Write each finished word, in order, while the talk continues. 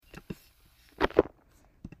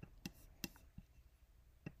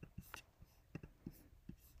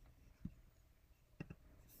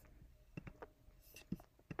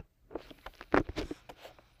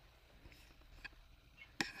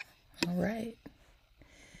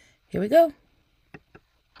Here we go. Daily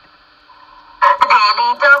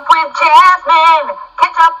Dump with Jasmine.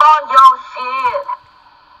 Catch up on your shit.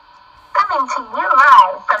 Coming to you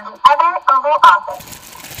live from the Ever Oval Office.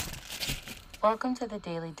 Welcome to the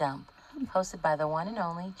Daily Dump, hosted by the one and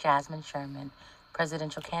only Jasmine Sherman,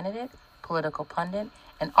 presidential candidate, political pundit,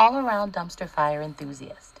 and all-around dumpster fire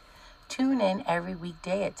enthusiast. Tune in every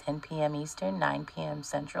weekday at 10 p.m. Eastern, 9 p.m.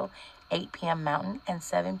 Central, 8 p.m. Mountain, and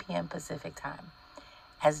 7 p.m. Pacific Time.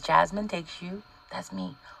 As Jasmine takes you, that's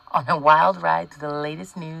me, on a wild ride through the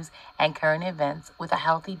latest news and current events with a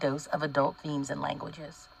healthy dose of adult themes and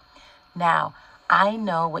languages. Now, I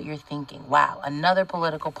know what you're thinking. Wow, another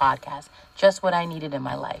political podcast, just what I needed in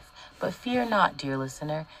my life. But fear not, dear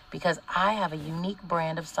listener, because I have a unique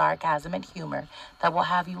brand of sarcasm and humor that will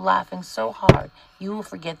have you laughing so hard you will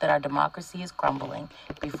forget that our democracy is crumbling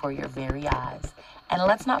before your very eyes. And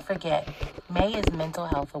let's not forget, May is Mental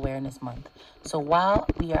Health Awareness Month. So while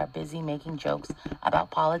we are busy making jokes about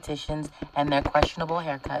politicians and their questionable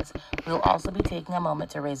haircuts, we'll also be taking a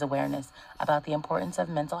moment to raise awareness about the importance of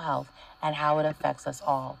mental health and how it affects us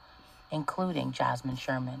all, including Jasmine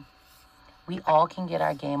Sherman. We all can get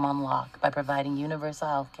our game on lock by providing universal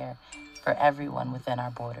health care for everyone within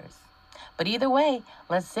our borders. But either way,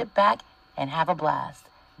 let's sit back and have a blast.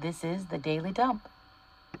 This is the Daily Dump.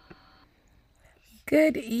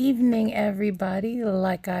 Good evening, everybody.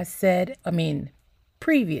 Like I said,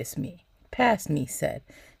 previous me, past me said.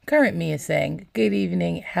 Current me is saying, good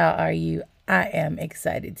evening, how are you? I am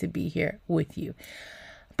excited to be here with you.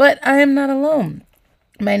 But I am not alone.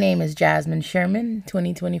 My name is Jasmine Sherman,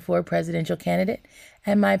 2024 presidential candidate,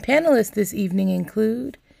 and my panelists this evening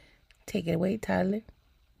include, take it away, Tyler.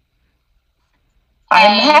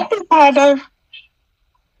 I'm happy, Tyler.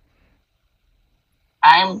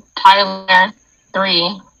 I'm Tyler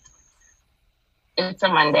 3. It's a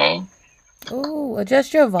Monday. Oh,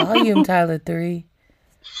 adjust your volume, Tyler 3.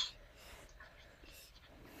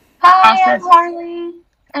 Hi, I'm Harley,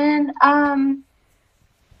 and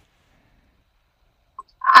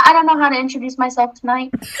I don't know how to introduce myself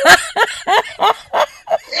tonight.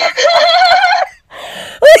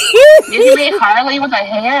 You mean Harley with a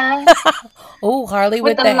hair? Oh, Harley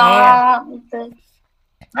with the hair.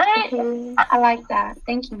 Right? I like that.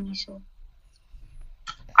 Thank you, Misha.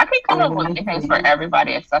 I can come up with nicknames for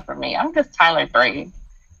everybody except for me. I'm just Tyler 3.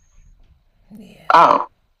 Yeah. Oh.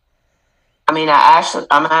 I made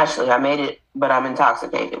it, but I'm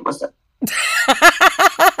intoxicated. What's up?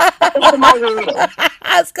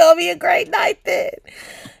 It's gonna be a great night then.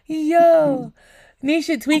 Yo.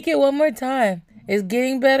 Nisha, tweak it one more time. It's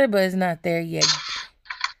getting better, but it's not there yet.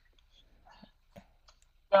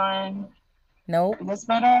 Done. Nope. Is this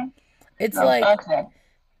better? It's No, like, okay.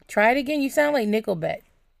 Try it again. You sound like Nickelback.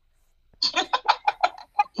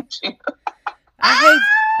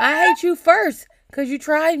 I hate you first, because you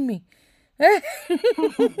tried me.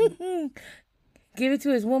 Give it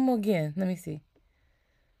to us one more again. Let me see.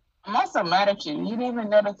 I'm also mad at you. You didn't even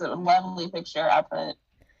notice the lovely picture I put.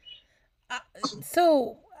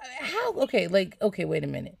 Okay, wait a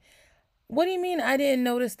minute. What do you mean I didn't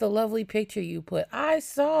notice the lovely picture you put? I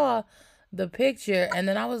saw the picture, and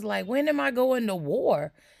then I was like, when am I going to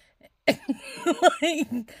war?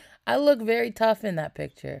 I look very tough in that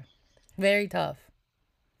picture. Very tough.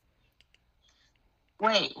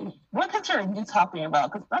 Wait, what picture are you talking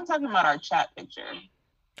about? Because I'm talking about our chat picture.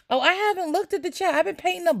 Oh, I haven't looked at the chat. I've been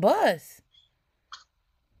painting a bus.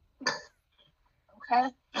 Okay.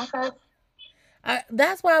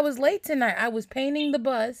 That's why I was late tonight. I was painting the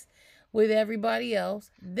bus with everybody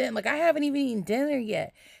else. Then, I haven't even eaten dinner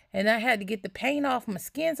yet. And I had to get the paint off my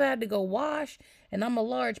skin, so I had to go wash. And I'm a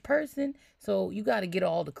large person, so you got to get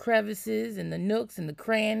all the crevices and the nooks and the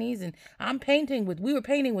crannies. And we were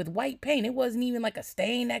painting with white paint. It wasn't even like a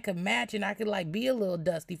stain that could match, and I could be a little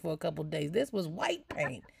dusty for a couple days. This was white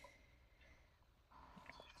paint.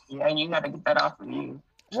 Yeah, you got to get that off of you.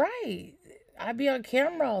 Right. I be on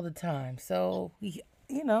camera all the time, so it's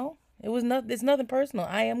nothing personal.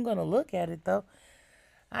 I am gonna look at it though.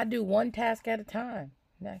 I do one task at a time.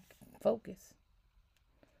 Focus.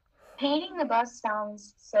 Painting the bus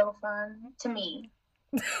sounds so fun to me.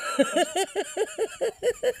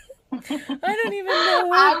 I don't even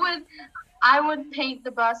know. I would paint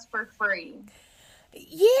the bus for free.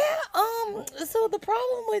 Yeah. So the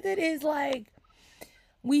problem with it is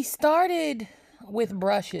we started with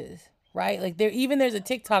brushes, right? There's a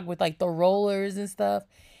TikTok with the rollers and stuff,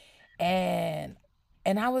 and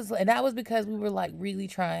that was because we were really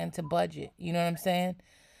trying to budget. You know what I'm saying?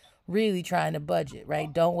 Really trying to budget,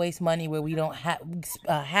 right? Don't waste money where we don't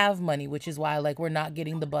have money, which is why we're not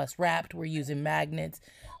getting the bus wrapped. We're using magnets.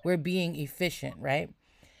 We're being efficient, right?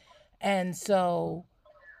 And so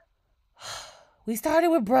we started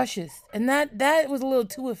with brushes, and that was a little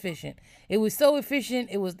too efficient. It was so efficient,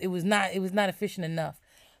 it was not efficient enough.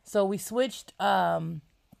 So we switched to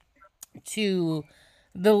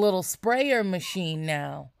the little sprayer machine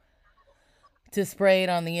now to spray it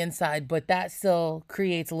on the inside, but that still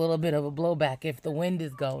creates a little bit of a blowback if the wind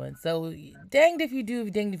is going. So danged if you do,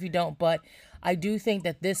 danged if you don't. But I do think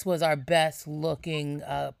that this was our best looking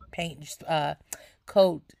paint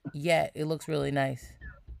coat yet. It looks really nice.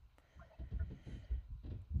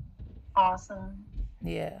 Awesome.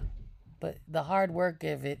 Yeah, but the hard work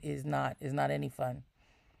of it is not any fun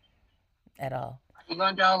at all. You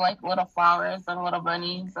gonna draw like little flowers and little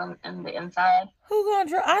bunnies in the inside? Who gonna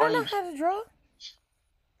draw? I don't Or know you- how to draw.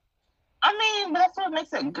 I mean, that's what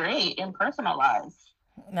makes it great and personalized.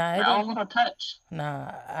 Nah, Your own little touch.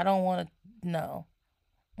 I don't want to. No,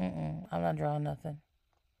 I'm not drawing nothing.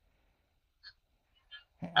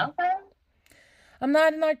 Okay. I'm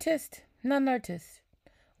not an artist. Not an artist.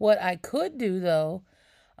 What I could do though,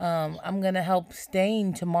 I'm gonna help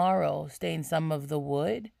stain tomorrow. Stain some of the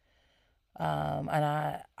wood. And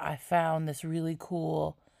I found this really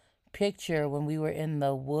cool picture when we were in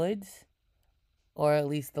the woods, or at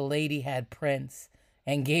least the lady had prints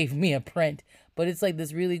and gave me a print. But it's like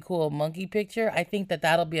this really cool monkey picture. I think that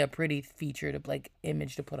that'll be a pretty feature to like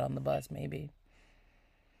image to put on the bus, maybe.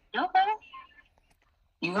 Okay.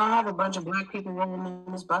 You gonna have a bunch of black people rolling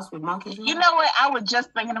in this bus with monkeys? You know what? I was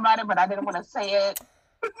just thinking about it, but I didn't want to say it.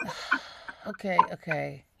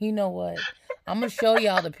 Okay. You know what? I'm gonna show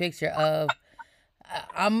y'all the picture of.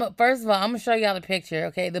 First of all, I'm gonna show y'all the picture.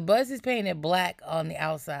 Okay, the bus is painted black on the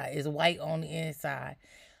outside, is white on the inside.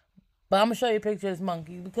 But I'm gonna show you a picture of this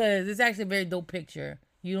monkey because it's actually a very dope picture.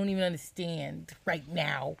 You don't even understand right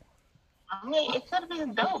now. I mean, it could be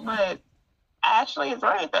dope, but Ashley is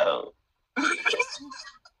right though.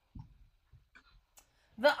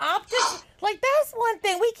 The optics, like that's one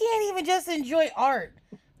thing. We can't even just enjoy art.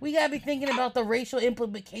 We gotta be thinking about the racial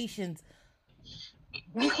implications.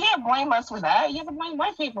 You can't blame us for that. You have to blame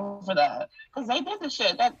white people for that because they did the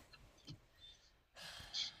shit. That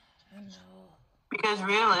Because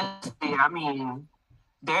realistically, I mean,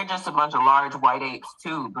 they're just a bunch of large white apes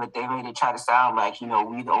too, but they made it try to sound like, we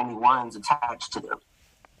the only ones attached to them.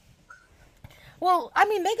 Well, I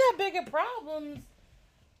mean, they got bigger problems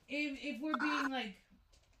if we're being like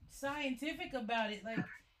scientific about it, like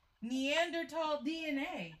Neanderthal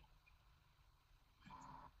DNA.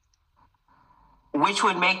 Which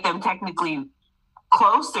would make them technically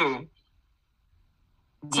closer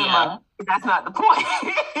to Yeah. That's not the point.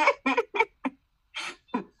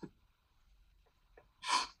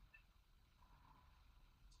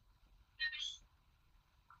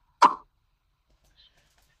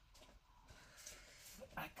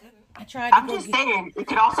 I tried to I'm just saying, it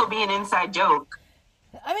could also be an inside joke.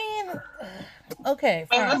 I mean, okay,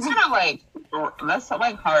 I mean, fine. that's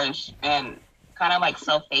like harsh and kind of like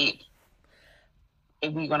self-hate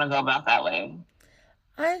if we're gonna go about that way.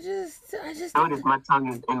 I just Notice my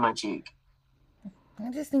tongue is in my cheek.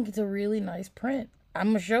 I just think it's a really nice print. I'm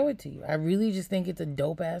gonna show it to you. I really just think it's a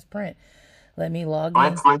dope ass print. Let me log in.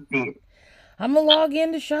 Let's see it. I'm gonna log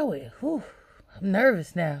in to show it. Whew, I'm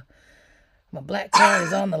nervous now. My black card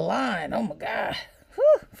is on the line. Oh my god.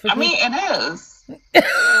 Whew, I mean, it is.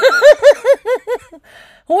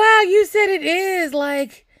 Wow, you said it is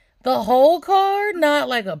like the whole card, not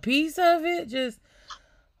like a piece of it, just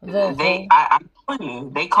the whole. I'm telling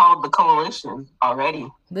you, they called the coalition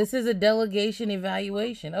already. This is a delegation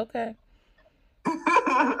evaluation. Okay.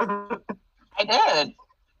 I did.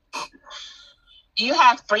 You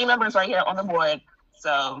have 3 members right here on the board,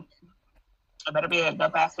 so it better be a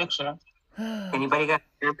dope ass picture. Anybody got a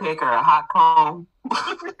hair pick or a hot comb?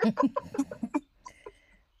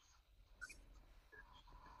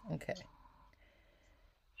 Okay.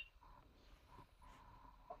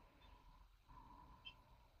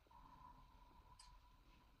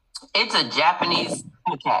 It's a Japanese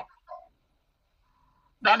macaque.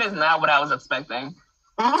 That is not what I was expecting.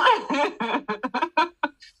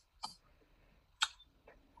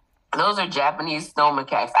 Those are Japanese snow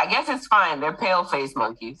macaques. I guess it's fine. They're pale face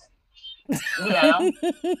monkeys. Yeah,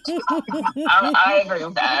 I agree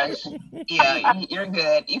with that. Yeah, you're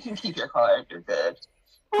good. You can keep your card. You're good.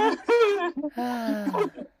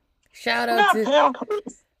 Shout out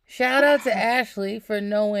to Ashley for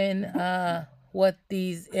knowing what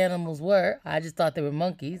these animals were. I just thought they were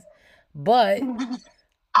monkeys, but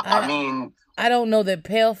I mean, I don't know that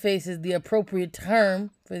pale face is the appropriate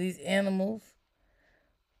term for these animals.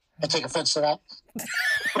 I take offense to that.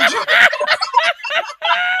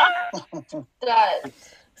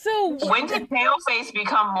 So When did pale face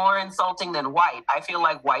become more insulting than white? I feel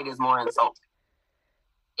like white is more insulting.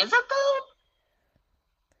 Is it though?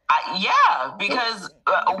 Yeah, because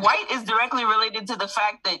white is directly related to the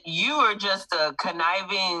fact that you are just a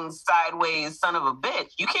conniving, sideways son of a bitch.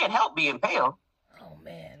 You can't help being pale. oh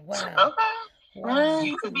man, wow. Okay. Wow.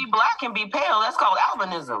 You could be black and be pale. That's called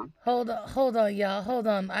albinism. Hold on, y'all. Hold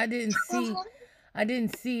on. I didn't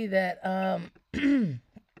see that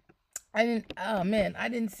I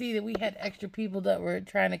didn't see that we had extra people that were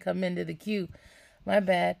trying to come into the queue. My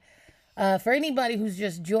bad. For anybody who's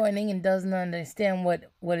just joining and doesn't understand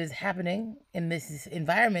what is happening in this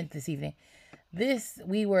environment this evening,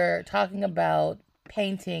 we were talking about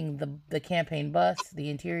painting the campaign bus, the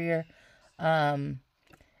interior,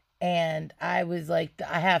 and I was like,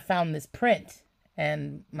 I have found this print,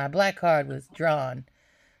 and my black card was drawn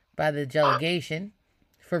by the delegation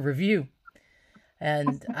for review,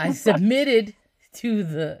 and I submitted to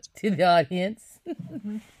the audience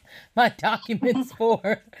my documents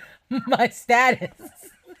for my status,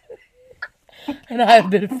 and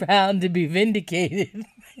I've been found to be vindicated.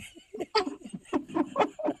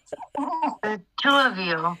 The two of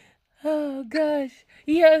you. Oh gosh,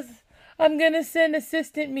 yes, I'm gonna send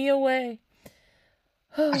Assistant Me away.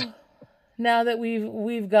 Now that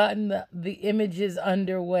we've gotten the images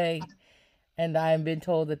underway, and I've been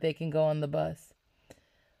told that they can go on the bus.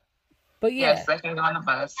 But yeah, Yes, they can go on the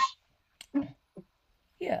bus.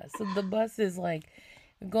 yeah. So the bus is like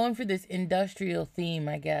going for this industrial theme,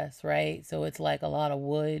 I guess, right? So it's like a lot of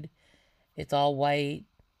wood. It's all white,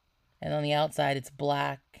 and on the outside it's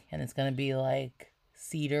black, and it's gonna be like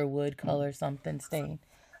cedar wood color something stain.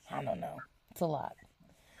 I don't know. It's a lot.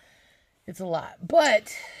 It's a lot.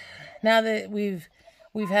 But now that we've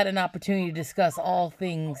had an opportunity to discuss all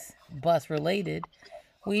things bus related,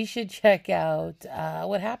 we should check out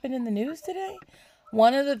what happened in the news today.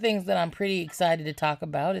 One of the things that I'm pretty excited to talk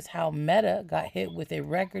about is how Meta got hit with a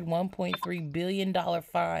record $1.3 billion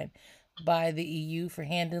fine by the EU for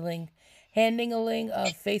handling of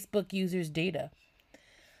Facebook users' data.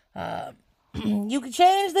 You can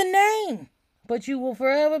change the name, but you will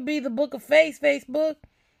forever be the book of face, Facebook.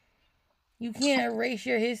 You can't erase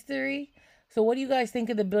your history. So what do you guys think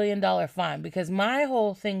of the $1 billion fine? Because my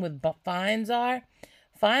whole thing with fines are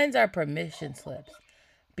permission slips.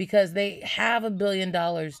 Because they have $1 billion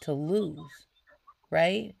to lose,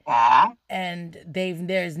 right? Yeah. And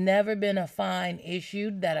there's never been a fine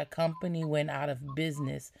issued that a company went out of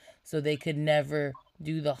business so they could never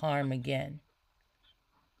do the harm again.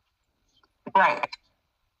 Right.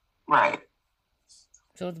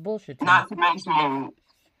 So it's bullshit to Not me. to mention,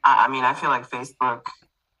 I mean, I feel like Facebook,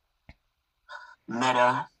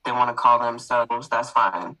 Meta, they want to call themselves, that's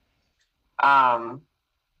fine.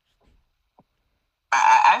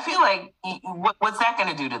 I feel like, what's that going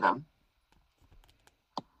to do to them?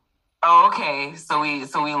 Oh, okay. So we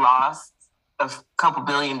lost a couple $1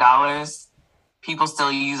 billion. People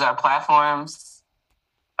still use our platforms.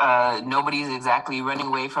 Nobody's exactly running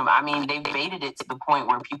away from. I mean, they baited it to the point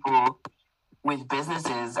where people with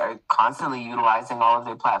businesses are constantly utilizing all of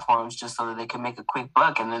their platforms just so that they can make a quick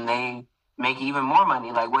buck, and then they make even more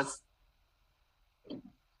money. Like,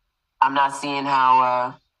 I'm not seeing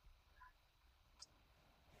how.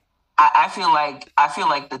 I feel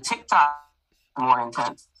like the TikTok is more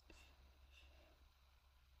intense.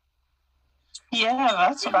 Yeah,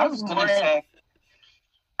 that's what I was gonna say.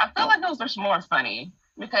 I feel like those are more funny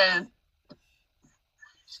because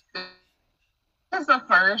this is the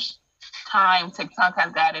first time TikTok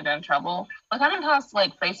has gotten in trouble. Like, how many times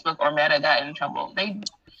like Facebook or Meta got in trouble?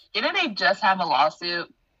 Didn't they just have a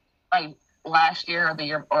lawsuit like last year or the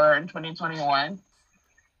year or in 2021?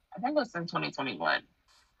 I think it was in 2021.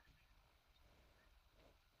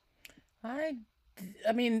 I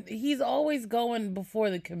mean, he's always going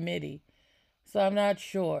before the committee, so I'm not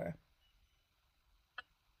sure.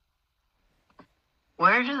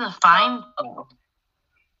 Where do the fines go?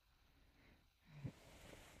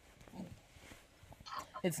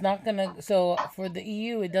 It's not gonna. So for the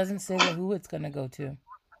EU, it doesn't say who it's gonna go to.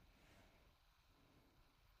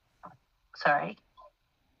 Sorry.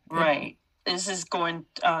 Right. This is going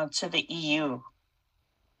to the EU.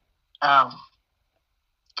 Oh.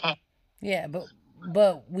 Okay. Yeah, but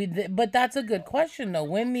that's a good question though.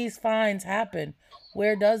 When these fines happen,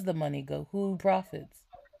 where does the money go? Who profits?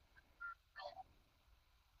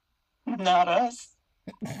 Not us.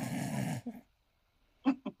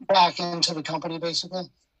 Back into the company, basically.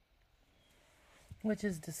 Which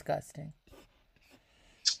is disgusting.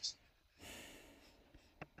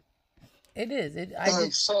 It is.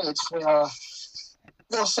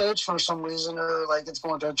 They'll say it's for some reason, or like it's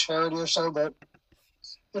going to a charity or so, but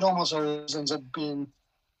it almost always ends up being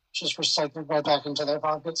just recycled right back into their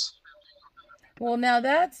pockets. Well, now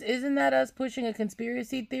isn't that us pushing a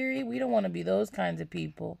conspiracy theory? We don't want to be those kinds of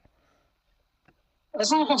people.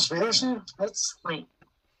 That's not a conspiracy. That's Wait,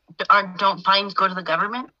 don't fines go to the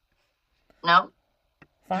government? No.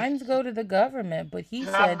 Fines go to the government, but he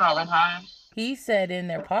Not said all the time. he said in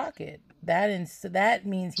their pocket. That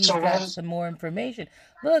means he's So got what is- some more information.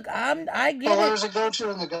 Look, I Well, get where it. does it go to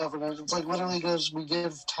in the government? It's like literally goes, we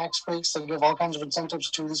give tax breaks and give all kinds of incentives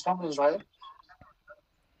to these companies, right?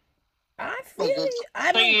 I feel you.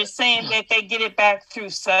 I So mean, you're saying that they get it back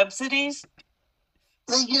through subsidies?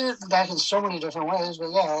 They get it back in so many different ways,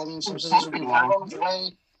 but yeah, I mean, subsidies would be one of them. The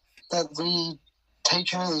way that we take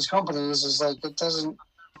care of these companies is like, it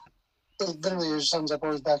literally just ends up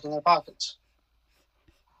always back in their pockets.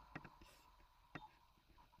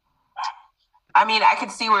 I mean, I can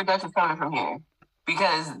see where Dutch is coming from here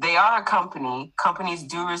because they are a company. Companies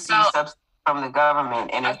do receive subsidies from the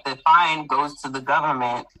government, and if the fine goes to the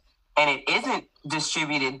government and it isn't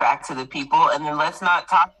distributed back to the people, and then let's not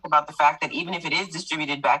talk about the fact that even if it is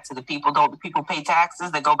distributed back to the people, don't the people pay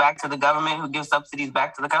taxes that go back to the government who gives subsidies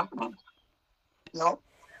back to the company? Nope.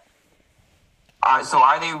 So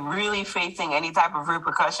are they really facing any type of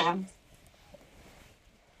repercussions?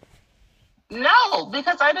 No,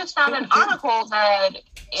 because I just found an article that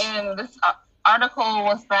in this article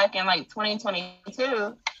was back in like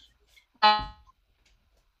 2022 that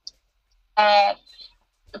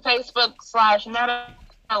Facebook/Meta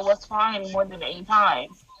was fined more than 8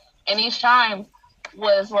 times, and each time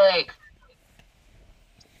was like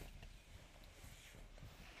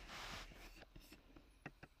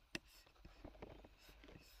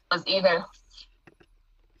was either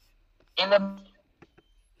in the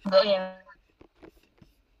billion.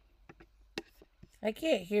 I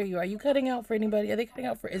can't hear you. Are you cutting out for anybody? Are they cutting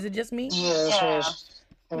out for? Is it just me? Yeah, that's Yeah. what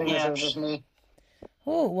I don't know if it was just me.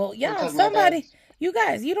 Oh well, yeah. Because my Somebody, you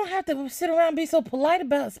guys, you don't have to sit around and be so polite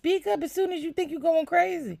about it. Speak up as soon as you think you're going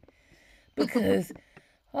crazy, because,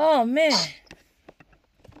 oh man.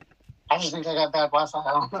 I just think I got bad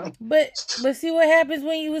Wi-Fi. But see what happens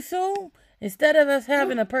when you assume. Instead of us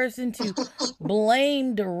having a person to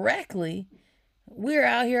blame directly, we're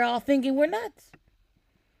out here all thinking we're nuts.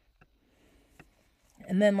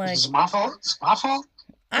 And then like It's my fault. It's my fault.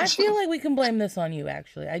 I feel like we can blame this on you,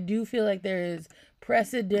 actually. I do feel like there is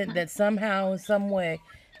precedent that somehow, in some way,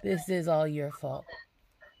 this is all your fault.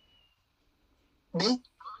 Me?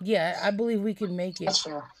 Yeah, I believe we can make it. That's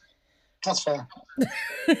fair. That's fair.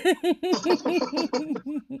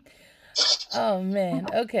 Oh, man.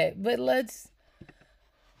 Okay, but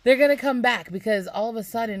they're going to come back because all of a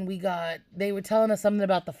sudden they were telling us something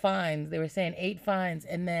about the fines. They were saying 8 fines,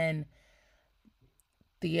 and then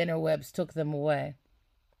the interwebs took them away.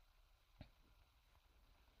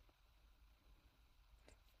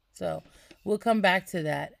 So we'll come back to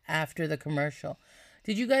that after the commercial.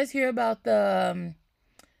 Did you guys hear about the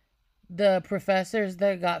professors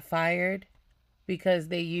that got fired because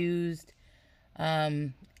they used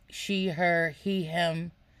she, her, he,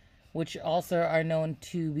 him, which also are known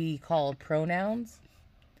to be called pronouns?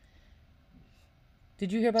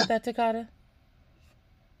 Did you hear about that, Takata?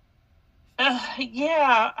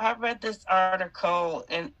 Yeah, I read this article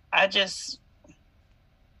and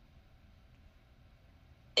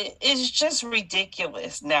it's just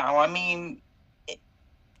ridiculous now. I mean,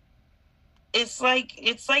 it's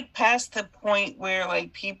like past the point where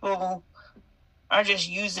like people are just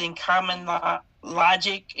using common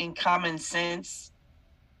logic and common sense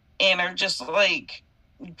and are just like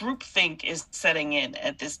groupthink is setting in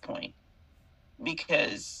at this point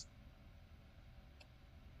because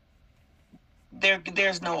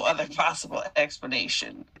there's no other possible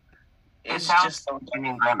explanation. It's just so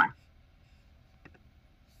Bending grammar.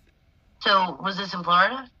 So was this in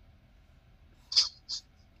Florida?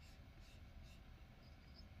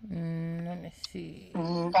 Let me see. I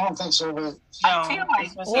don't think so, but I feel like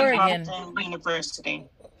this was Oregon. in Compton University.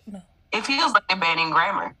 it feels like they're banning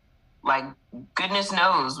grammar. Like, goodness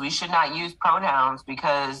knows we should not use pronouns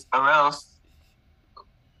because or else.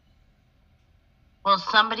 Well,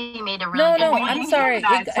 somebody made a really No, good no, point. I'm sorry.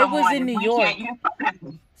 It was in New York.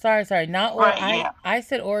 Sorry. Not Right, Oregon. yeah. I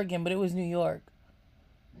said Oregon, but it was New York.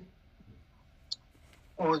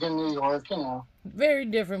 Oregon, New York, Very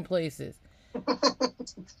different places.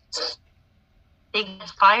 They get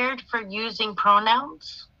fired for using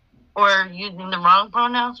pronouns or using the wrong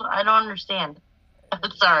pronouns? I don't understand.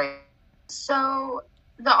 Sorry. So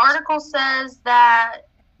the article says that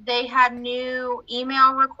they had new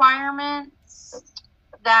email requirements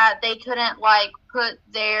that they couldn't like put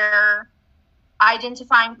their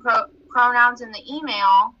identifying pronouns in the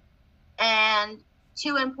email, and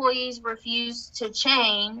 2 employees refused to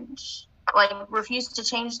change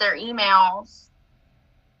their emails.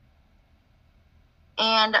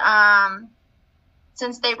 And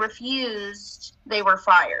since they refused, they were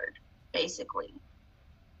fired, basically.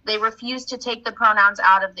 They refused to take the pronouns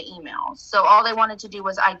out of the emails. So all they wanted to do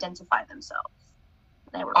was identify themselves.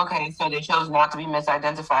 They were Okay, so they chose not to be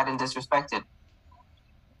misidentified and disrespected.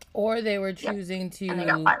 Or they were choosing and they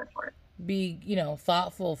got to fired for it. be,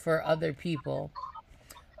 thoughtful for other people.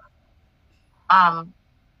 And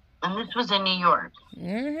this was in New York.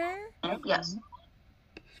 Mm-hmm. Yes.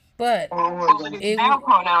 But It's their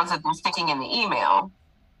pronouns that they're sticking in the email,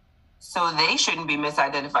 so they shouldn't be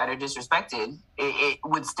misidentified or disrespected. It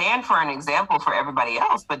would stand for an example for everybody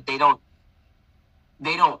else, but they don't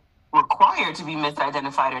require to be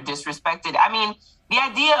misidentified or disrespected. I mean, the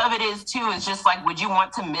idea of it is just like, would you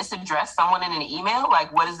want to misaddress someone in an email?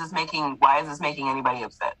 Like, why is this making anybody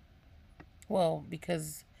upset? well,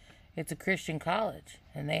 because it's a Christian college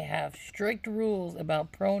and they have strict rules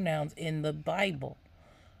about pronouns in the Bible.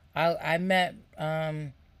 I met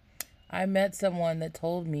someone that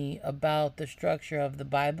told me about the structure of the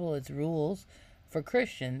Bible, its rules for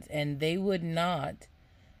Christians, and they would not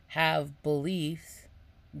have beliefs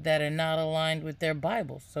that are not aligned with their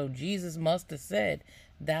Bible. So Jesus must have said,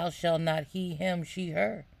 "Thou shalt not he, him, she,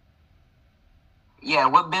 her." Yeah,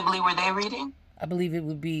 what Bibli were they reading? I believe it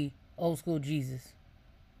would be old school Jesus,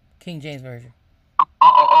 King James Version.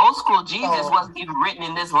 Old school Jesus wasn't even written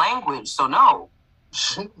in this language, so no.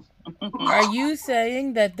 Are you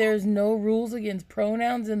saying that there's no rules against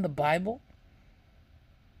pronouns in the Bible?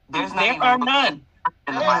 There are none.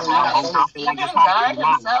 In the Bible. Even God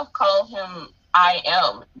himself called him I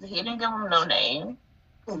am. He didn't give him no name.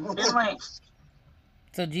 It's like,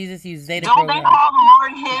 So Jesus used Zeta don't they pronouns. call the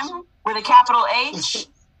Lord him with a capital H?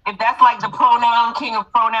 If that's like the pronoun, king of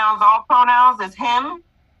pronouns, all pronouns is him?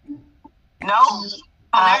 No? So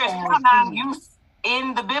there is pronoun use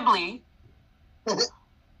in the Bibli. but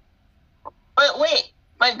wait,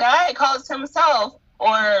 but God calls himself,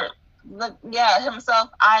 himself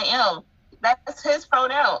I am. That's his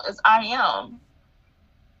pronoun, is I am.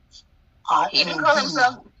 He didn't call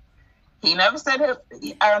himself, he never said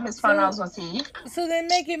his pronouns was he. So then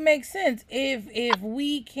make it make sense. If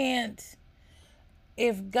we can't,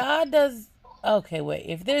 if God does, okay, wait.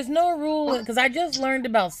 If there's no rule, because I just learned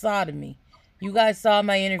about sodomy. You guys saw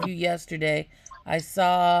my interview yesterday. I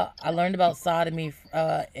learned about sodomy,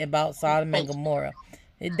 about Sodom and Gomorrah.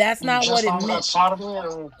 That's not what it meant.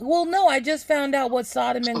 Well, no, I just found out what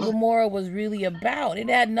Sodom and Gomorrah was really about. It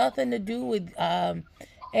had nothing to do with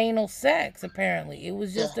anal sex, apparently. It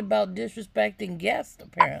was just about disrespecting guests,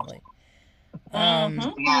 apparently.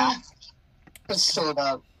 Yeah. It's still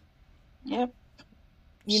about. Yep.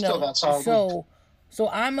 So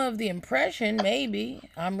I'm of the impression, maybe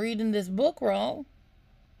I'm reading this book wrong,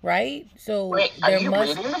 right? So Wait, are you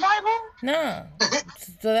reading the Bible? Nah.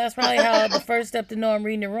 So that's probably how the first step to know I'm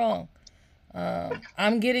reading it wrong.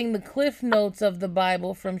 I'm getting the cliff notes of the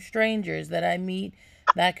Bible from strangers that I meet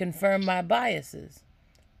that confirm my biases.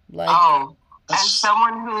 Like, as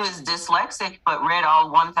someone who is dyslexic but read all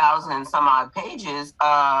 1,000 and some odd pages,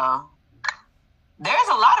 there's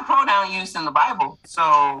a lot of pronoun use in the Bible.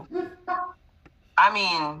 So, I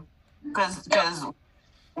mean, because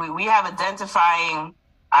we have identifying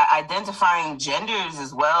genders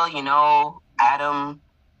as well. You know, Adam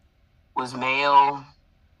was male.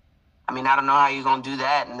 I mean, I don't know how you're going to do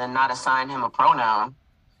that and then not assign him a pronoun.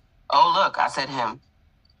 Oh, look, I said him.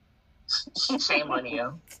 Shame on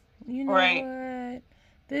you. You know Right. what?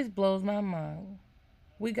 This blows my mind.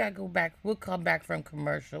 We got to go back. We'll come back from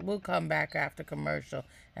commercial. We'll come back after commercial,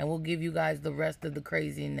 and we'll give you guys the rest of the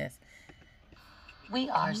craziness. We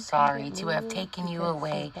are sorry to have taken you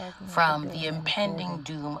away from the impending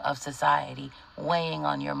doom of society weighing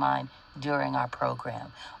on your mind during our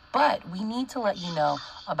program. But we need to let you know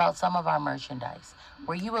about some of our merchandise.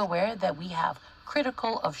 Were you aware that we have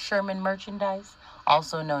Critical of Sherman merchandise,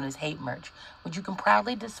 also known as hate merch, which you can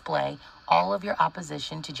proudly display all of your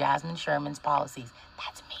opposition to Jasmine Sherman's policies,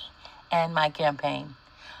 that's me, and my campaign.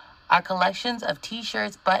 Our collections of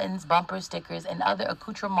t-shirts, buttons, bumper stickers, and other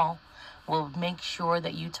accoutrements will make sure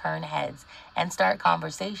that you turn heads and start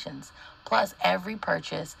conversations. Plus, every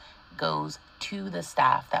purchase goes to the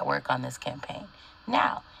staff that work on this campaign.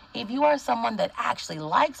 Now, if you are someone that actually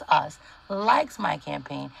likes us, likes my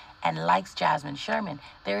campaign, and likes Jasmine Sherman,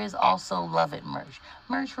 there is also Love It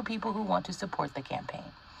merch for people who want to support the campaign.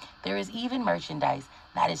 There is even merchandise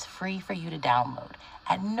that is free for you to download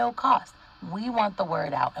at no cost We want the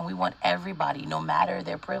word out, and we want everybody, no matter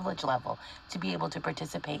their privilege level, to be able to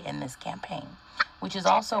participate in this campaign, which is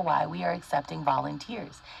also why we are accepting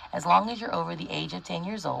volunteers. As long as you're over the age of 10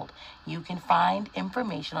 years old, you can find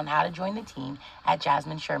information on how to join the team at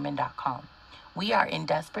jasminesherman.com. We are in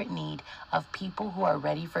desperate need of people who are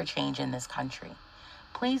ready for change in this country.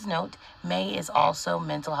 Please note, May is also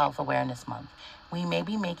Mental Health Awareness Month. We may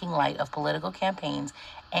be making light of political campaigns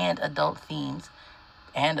and adult themed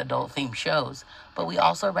shows, but we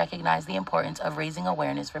also recognize the importance of raising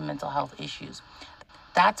awareness for mental health issues.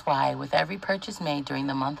 That's why with every purchase made during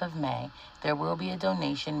the month of May, there will be a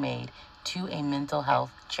donation made to a mental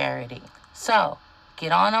health charity. So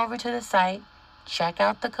get on over to the site, check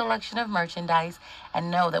out the collection of merchandise,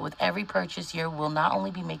 and know that with every purchase you will not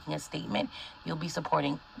only be making a statement, you'll be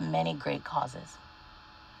supporting many great causes.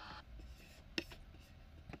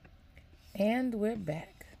 And we're back.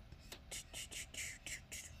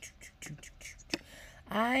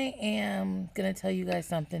 I am going to tell you guys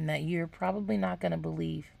something that you're probably not going to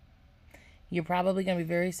believe. You're probably going to be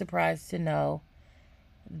very surprised to know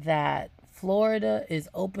that Florida is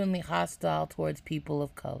openly hostile towards people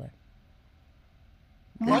of color.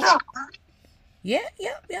 Yeah.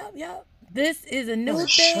 This is a new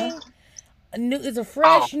thing. It's a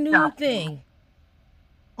fresh new thing.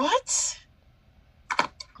 What?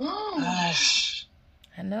 Gosh.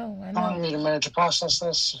 I know. I need a minute to process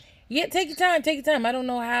this. Yeah, take your time. I don't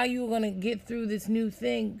know how you were going to get through this new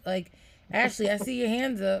thing. Like, Ashley, I see your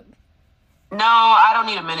hands up. No, I don't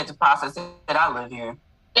need a minute to process it. I live here.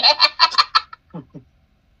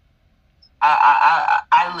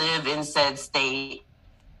 I live in said state.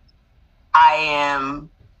 I am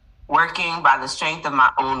working by the strength of my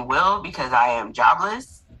own will because I am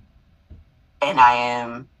jobless. And I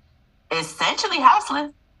am essentially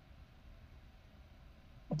houseless.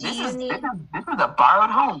 This is a borrowed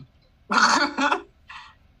home.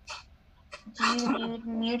 Do you need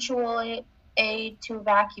mutual aid to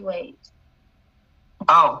evacuate?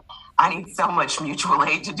 Oh, I need so much mutual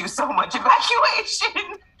aid to do so much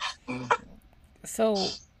evacuation. So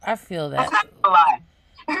I feel that. That's not a lie.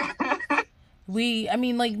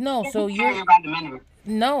 So I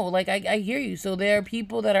hear you. So there are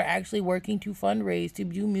people that are actually working to fundraise to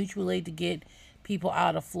do mutual aid to get people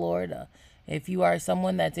out of Florida. If you are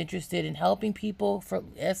someone that's interested in helping people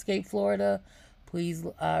escape Florida, please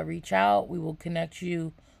reach out. We will connect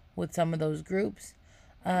you with some of those groups.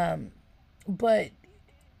 But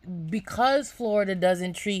because Florida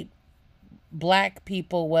doesn't treat black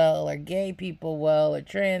people well, or gay people well, or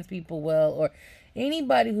trans people well, or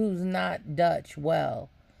anybody who's not Dutch well,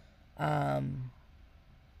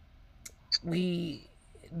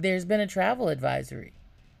 there's been a travel advisory.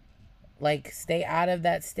 Like, stay out of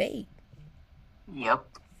that state. Yep.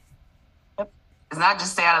 It's not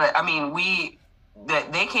just stay out of it. I mean,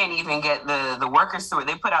 they can't even get the workers to it.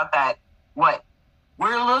 They put out that, we're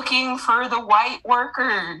looking for the white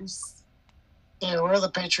workers. Yeah, where are the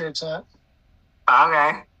Patriots at?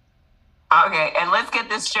 Okay, and let's get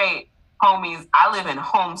this straight, homies. I live in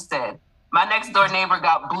Homestead. My next door neighbor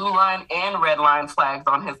got blue line and red line flags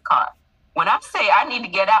on his car. When I say I need to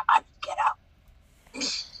get out, I need to get out.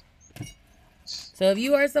 So if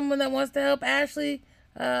you are someone that wants to help Ashley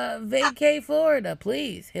vacate Florida,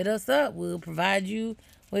 please hit us up. We'll provide you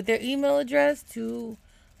with their email address to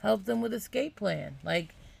help them with escape plan.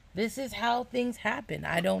 Like, this is how things happen.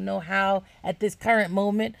 I don't know how at this current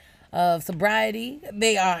moment of sobriety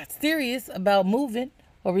they are serious about moving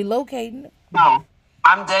or relocating. No,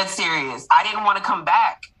 I'm dead serious. I didn't want to come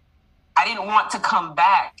back.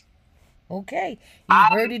 Okay, you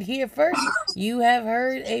heard it here first. You have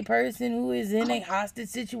heard a person who is in a hostage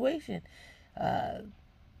situation.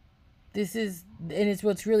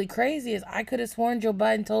 What's really crazy is I could have sworn Joe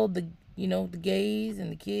Biden told the gays and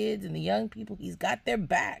the kids and the young people he's got their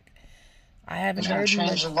back. I haven't heard change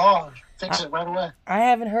much. the law, fix it right away. I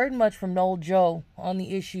haven't heard much from Noel Joe on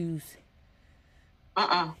the issues.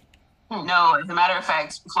 No, as a matter of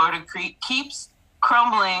fact, Florida keeps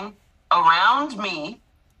crumbling around me.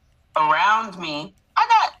 I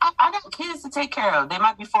got kids to take care of. They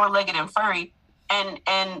might be four-legged and furry, and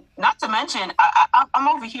not to mention, I'm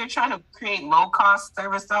over here trying to create low-cost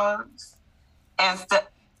service dogs, and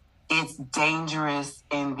it's dangerous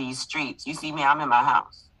in these streets. You see me? I'm in my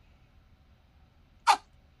house.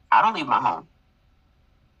 I don't leave my home.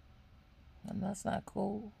 And that's not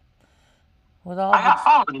cool. I got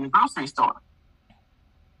followed in the grocery store.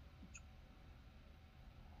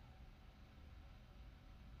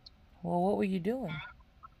 Well, what were you doing?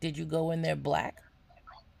 Did you go in there black?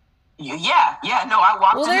 Yeah. No, I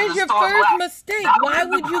walked Well, into there's the your store first black. mistake. Why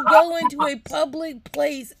would you go into a public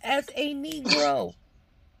place as a Negro?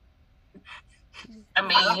 I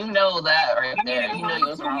mean, you know that right there. You know you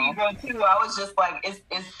was wrong. Too. I was just like,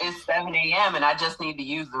 it's 7 a.m. and I just need to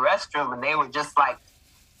use the restroom, and they were just like,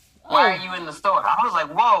 "Why are you in the store?" I was like,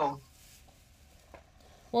 "Whoa."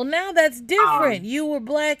 Well, now that's different. You were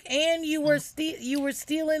black and you were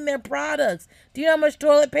stealing their products. Do you know how much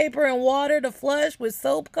toilet paper and water to flush with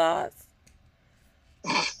soap costs?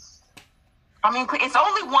 I mean, it's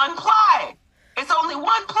only one ply. It's only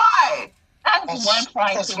one ply. That's one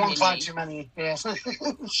ply That's too one many. ply too many. Yeah.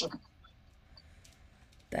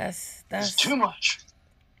 That's too much.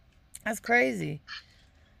 That's crazy.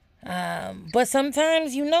 But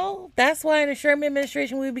sometimes, that's why in the Sherman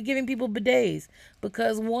administration we would be giving people bidets,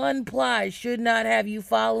 because one ply should not have you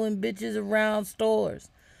following bitches around stores.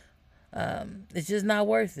 It's just not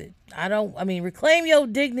worth it. Reclaim your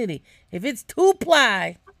dignity. If it's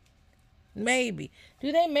 2-ply, maybe.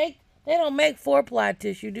 They don't make 4-ply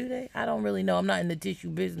tissue, do they? I don't really know. I'm not in the tissue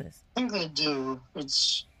business. I think they do.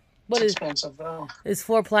 It's expensive though. Is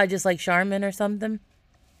 4-ply just like Charmin or something?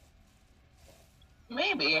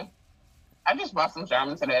 Maybe. I just bought some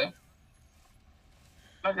Charmin today.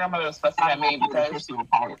 My grandmother was fussing at me because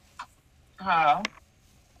how?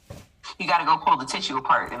 You gotta go pull the tissue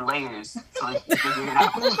apart in layers so that you can figure it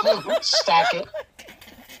out. Stack it.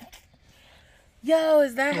 Yo,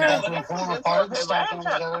 is that how? I'm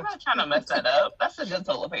not trying to mess that up. That's a good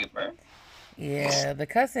toilet paper. Yeah, the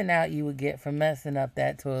cussing out you would get from messing up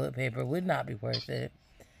that toilet paper would not be worth it.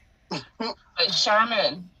 But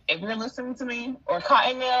Charmin, if you're listening to me, or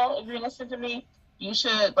Cottonelle, if you're listening to me, you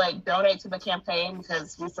should donate to the campaign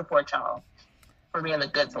because we support y'all for being a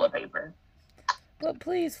good toilet paper. But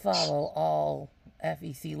please follow all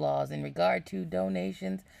FEC laws in regard to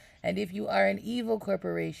donations. And if you are an evil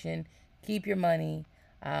corporation, keep your money.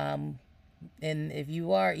 And if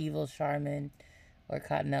you are evil, Charmin or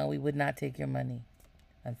Cottonelle, we would not take your money.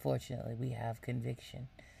 Unfortunately, we have conviction.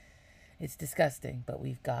 It's disgusting, but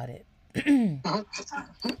we've got it.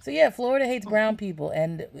 So yeah, Florida hates brown people.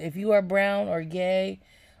 And if you are brown or gay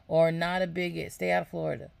or not a bigot, stay out of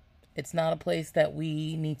Florida. It's not a place that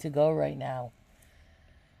we need to go right now.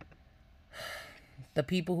 The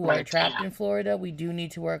people who are trapped in Florida, we do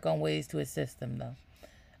need to work on ways to assist them, though.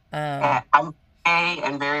 I'm gay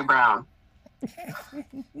and very brown.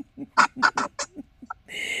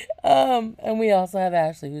 And we also have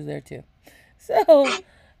Ashley, who's there too. So,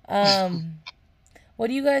 what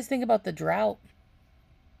do you guys think about the drought?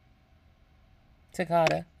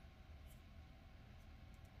 Takata.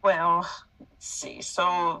 Well, let's see.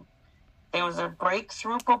 So there was a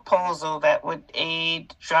breakthrough proposal that would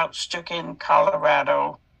aid drought-stricken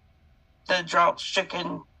Colorado, the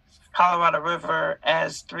drought-stricken Colorado River,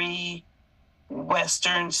 as 3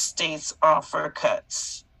 western states offer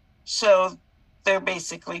cuts. So they're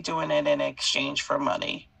basically doing it in exchange for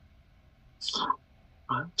money.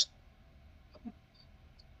 What?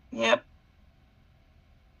 Yep.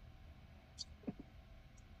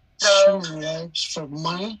 So for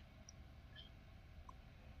money?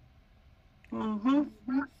 Mm-hmm.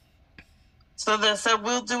 So they said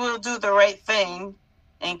we'll do the right thing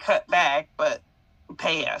and cut back, but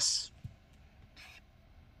pay us.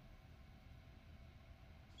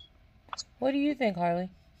 What do you think, Harley?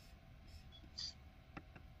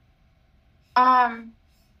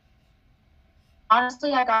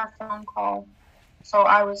 Honestly, I got a phone call, so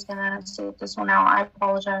I was gonna sit this one out. I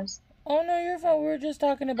apologize. Oh no, you're fine. We were just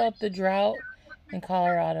talking about the drought in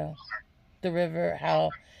Colorado, the river, how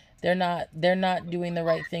they're not doing the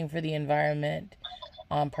right thing for the environment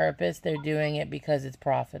on purpose. They're doing it because it's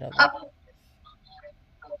profitable.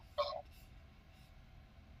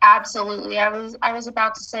 Absolutely. I was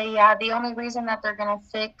about to say, yeah, the only reason that they're gonna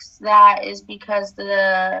fix that is because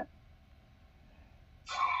the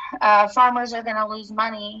farmers are gonna lose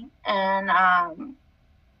money and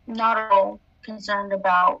not at all concerned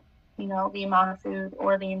about the amount of food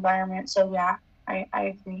or the environment. So yeah, I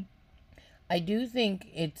agree. I do think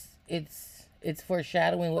it's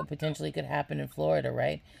foreshadowing what potentially could happen in Florida,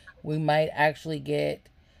 right? We might actually get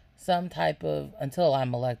some type of, until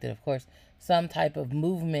I'm elected, of course, some type of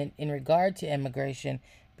movement in regard to immigration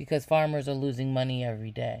because farmers are losing money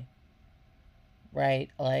every day. Right?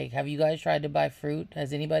 Like, have you guys tried to buy fruit?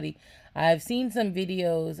 Has anybody? I've seen some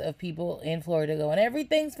videos of people in Florida going,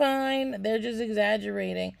 everything's fine, they're just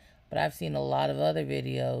exaggerating. But I've seen a lot of other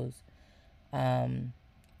videos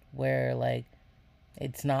where,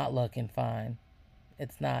 it's not looking fine.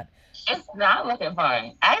 It's not looking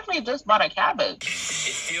fine. I actually just bought a cabbage.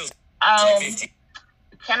 It feels I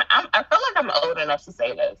feel like I'm old enough to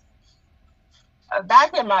say this.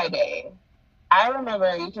 back in my day, I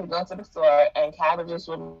remember you could go to the store and cabbages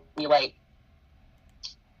would be like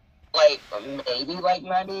maybe like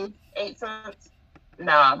 98 cents.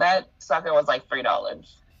 No, that sucker was like $3.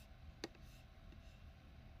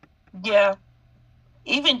 Yeah.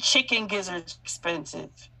 Even chicken gizzards expensive.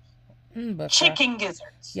 But Chicken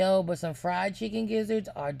gizzards. Yo, but some fried chicken gizzards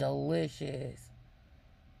are delicious.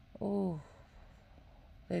 Ooh,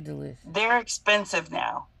 they're delicious. They're expensive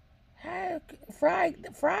now. Heck,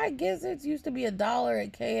 fried gizzards used to be $1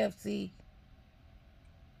 at KFC.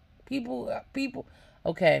 People.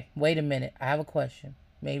 Okay, wait a minute. I have a question.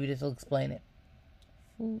 Maybe this will explain it.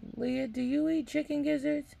 Leah, do you eat chicken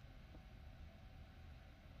gizzards?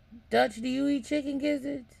 Dutch, do you eat chicken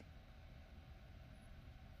gizzards?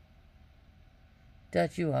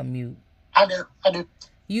 Dutch, you on mute. I do.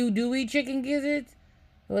 You do eat chicken gizzards?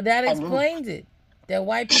 Well, that explains it. That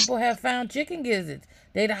white people have found chicken gizzards.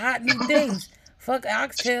 They the hot new things. Fuck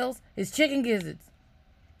oxtails. It's chicken gizzards.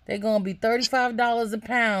 They're gonna be $35 a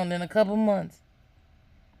pound in a couple months.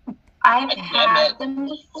 I've had them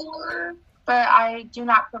before, but I do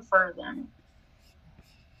not prefer them.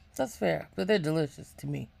 That's fair, but they're delicious to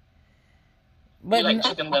me. But You like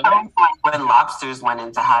chicken liver? When lobsters went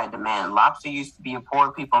into high demand, lobster used to be a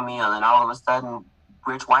poor people meal, and all of a sudden,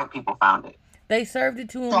 rich white people found it. they served it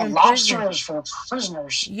to them No, in lobster prison. is for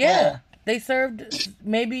prisoners. Yeah, they served.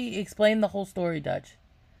 Maybe explain the whole story, Dutch.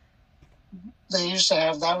 They used to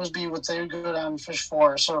have, that would be what they would go down and fish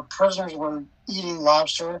for. So prisoners were eating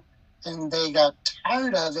lobster and they got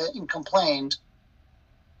tired of it and complained.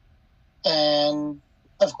 And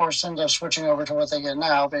of course, ended up switching over to what they get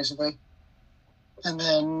now, basically. And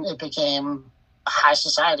then it became high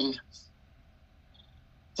society.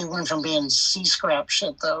 It went from being sea scrap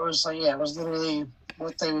shit, though. It was like, yeah, it was literally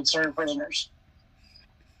what they would serve prisoners.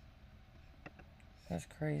 That's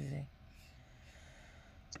crazy.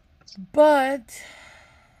 But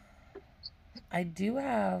I do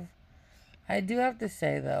have to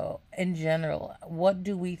say though, in general, what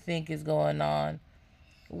do we think is going on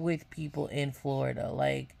with people in Florida?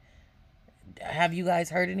 Like, have you guys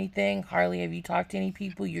heard anything? Harley, have you talked to any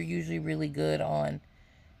people? You're usually really good on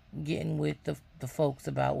getting with the folks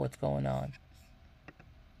about what's going on.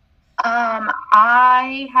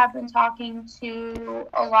 I have been talking to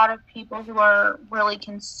a lot of people who are really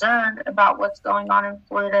concerned about what's going on in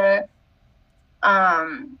Florida.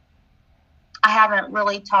 I haven't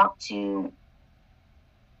really talked to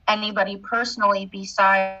anybody personally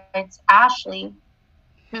besides Ashley,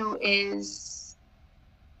 who is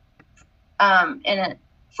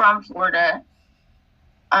from Florida.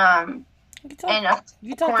 And of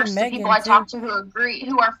course, the people I talk to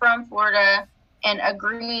who are from Florida and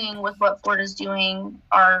agreeing with what Florida's doing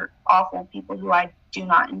are awful people who I do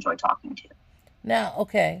not enjoy talking to. Now,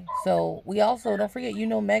 okay, so we also, don't forget, you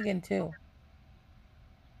know Megan too.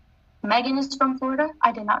 Megan is from Florida?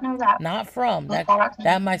 I did not know that. Not from.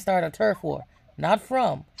 That might start a turf war. Not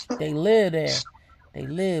from. They live there. They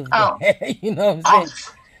live there. You know what I'm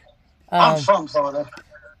saying? I'm from Florida.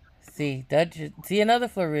 See, another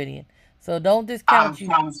Floridian. So don't discount you.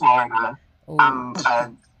 I'm from Florida.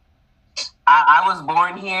 I was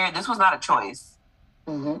born here. This was not a choice.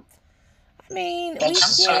 Mm-hmm. I mean,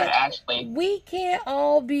 we can't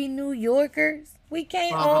all be New Yorkers. We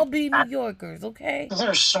can't all be New Yorkers, okay?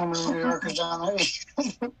 There's so many New Yorkers down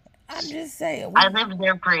there. I'm just saying. I lived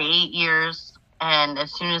there for 8 years, and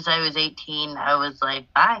as soon as I was 18, I was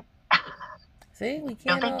like, bye. See, we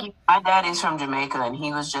can't. No, thank you. My dad is from Jamaica, and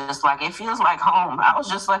he was just like, it feels like home. I was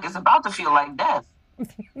just like, it's about to feel like death. We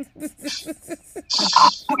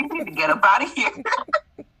need to get up out of here.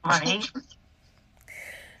 Right?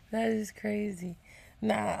 That is crazy.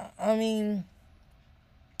 Nah, I mean,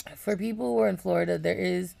 for people who are in Florida, there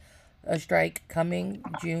is a strike coming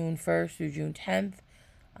June 1st through June 10th.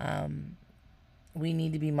 We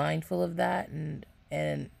need to be mindful of that and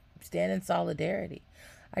stand in solidarity.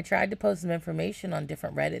 I tried to post some information on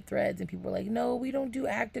different Reddit threads, and people were like, no, we don't do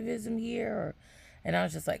activism here. And I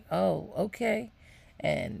was just like, oh, okay.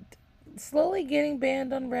 And slowly getting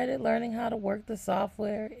banned on Reddit, learning how to work the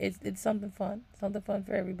software. It's something fun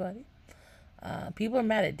for everybody. People are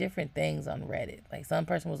mad at different things on Reddit. Like, some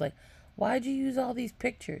person was like, why'd you use all these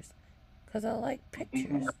pictures? Because I like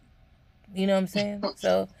pictures. You know what I'm saying?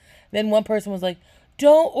 So then one person was like,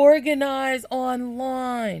 don't organize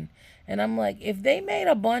online. And I'm like, if they made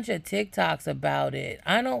a bunch of TikToks about it,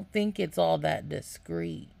 I don't think it's all that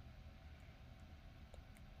discreet.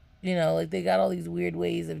 You know, like, they got all these weird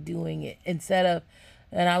ways of doing it instead of,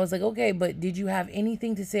 and I was like, okay, but did you have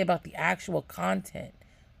anything to say about the actual content?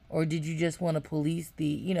 Or did you just want to police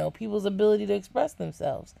the, people's ability to express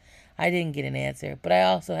themselves? I didn't get an answer, but I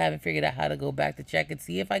also haven't figured out how to go back to check and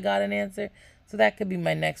see if I got an answer. So that could be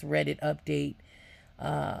my next Reddit update,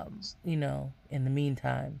 in the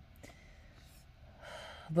meantime.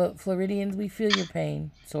 But Floridians, we feel your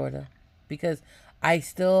pain, sort of. Because I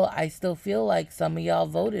still feel like some of y'all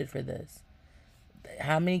voted for this.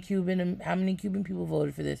 How many Cuban people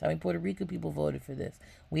voted for this? How many Puerto Rican people voted for this?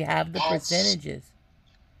 We have the percentages.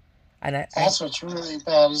 And that's what's really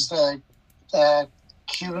bad is the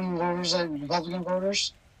Cuban voters and Republican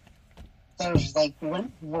voters that was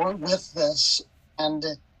went with this, and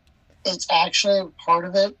it's actually part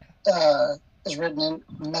of it is written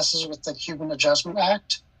in messes with the Cuban Adjustment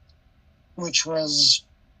Act, which was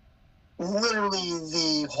literally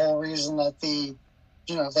the whole reason that they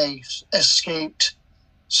escaped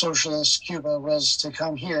socialist Cuba was to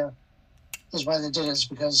come here. Is why they did it, is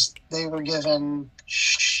because they were given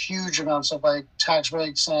huge amounts of tax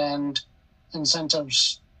breaks and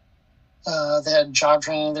incentives. They had job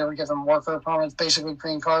training. They were given worker permits, basically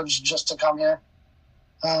green cards, just to come here.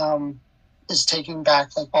 Is taking back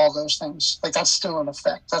all those things. That's still in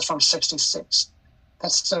effect. That's from '66.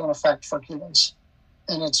 That's still in effect for Cubans,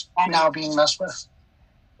 and it's now being messed with.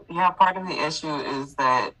 Yeah, part of the issue is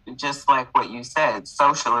that, just like what you said,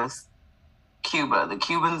 socialist Cuba, the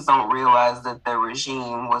Cubans don't realize that their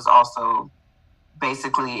regime was also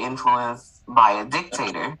basically influenced by a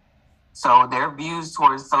dictator. So their views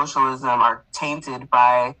towards socialism are tainted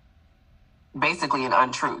by basically an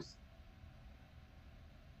untruth.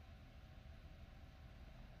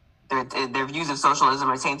 Their views of socialism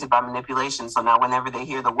are tainted by manipulation. So now whenever they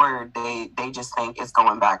hear the word, they just think it's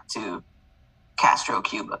going back to Castro,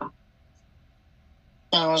 Cuba.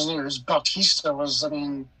 And it wasn't even Bautista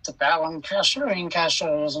the bad one.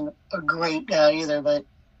 Castro wasn't a great guy either, but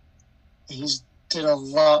he's did a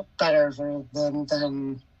lot better for them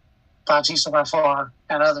than Bautista by far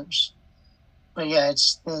and others. But yeah,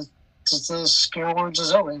 it's the scare words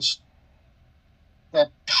as always. That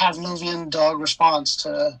Pavlovian dog response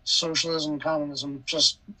to socialism and communism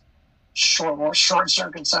just short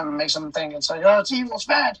circuits them and makes them think it's oh, it's evil, it's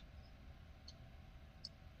bad.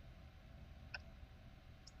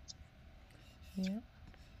 Yeah.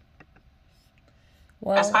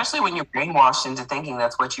 Well, especially when you're brainwashed into thinking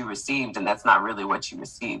that's what you received, and that's not really what you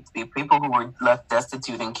received. The people who were left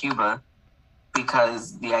destitute in Cuba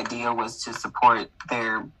because the idea was to support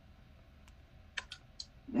their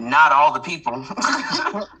not all the people.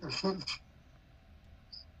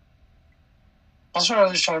 That's what I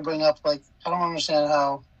was trying to bring up. I don't understand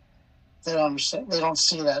how they don't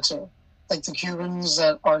see that too. The Cubans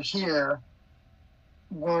that are here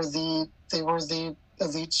were the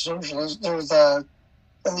elite socialists. They were the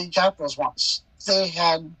elite capitalists once. They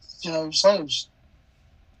had slaves.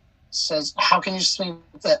 Says, how can you think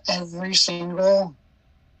that every single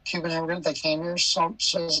Cuban immigrant that came here is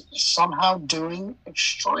somehow doing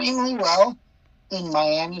extremely well in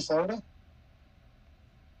Miami, Florida?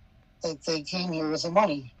 They came here with the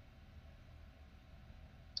money.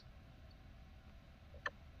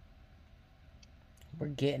 We're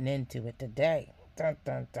getting into it today. Dun,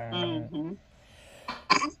 dun, dun. Mm-hmm.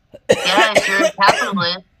 Yeah, if you're a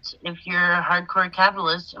capitalist, if you're a hardcore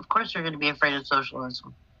capitalist, of course you're going to be afraid of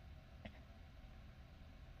socialism.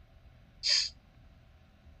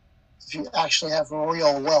 If you actually have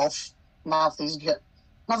real wealth, not these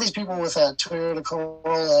people with a Toyota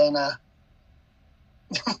Corolla and a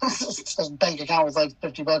bank account with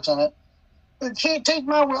 $50 on it. They can't take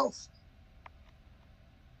my wealth.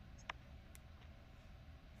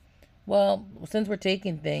 Well, since we're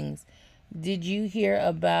taking things, did you hear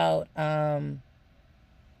about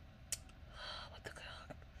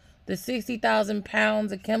the 60,000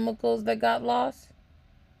 pounds of chemicals that got lost?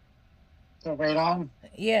 The radon?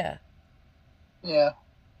 Yeah. Yeah.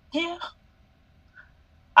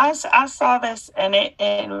 I saw this, and it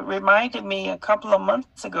reminded me a couple of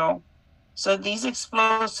months ago. So these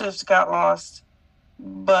explosives got lost,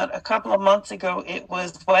 but a couple of months ago it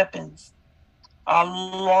was weapons,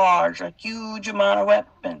 a huge amount of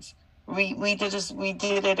weapons. We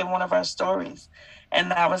did it in one of our stories,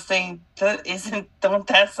 and I was saying, don't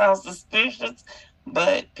that sound suspicious?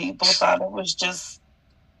 But people thought it was just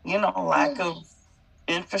lack of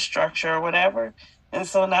infrastructure or whatever, and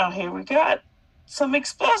so now here we got some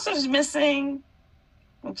explosives missing.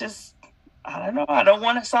 I don't know. I don't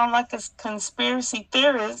want to sound like a conspiracy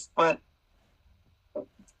theorist, but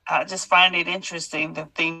I just find it interesting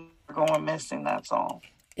that things are going missing. That's all.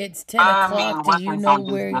 It's 10 o'clock. Do you know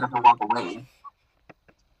where?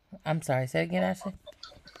 I'm sorry. Say it again, Ashley.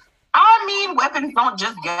 Weapons don't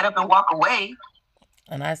just get up and walk away.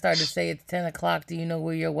 And I started to say it's 10 o'clock. Do you know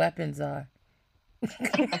where your weapons are?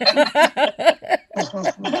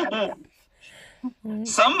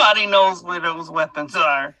 Somebody knows where those weapons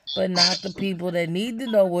are. But not the people that need to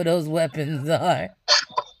know where those weapons are.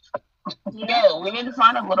 Yeah, we need to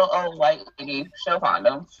find a little old white lady. She'll find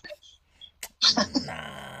them. Nah.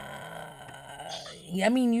 I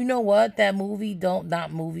mean, you know what? That movie,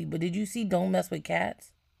 not movie, but did you see Don't Mess with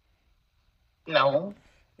Cats? No.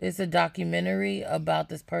 It's a documentary about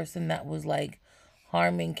this person that was like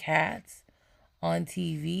harming cats on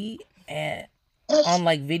TV and on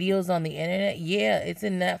like videos on the internet. Yeah, it's a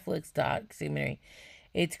Netflix documentary.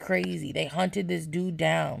 It's crazy. They hunted this dude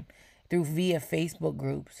down via Facebook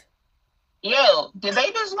groups. Yo, did they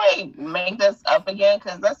just like make this up again?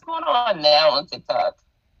 Because that's going on now on TikTok.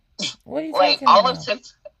 What are you like talking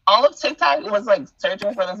about? all of TikTok was like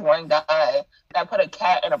searching for this one guy that put a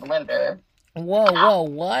cat in a blender. Whoa,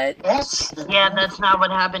 what? Yeah, that's not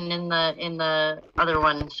what happened in the other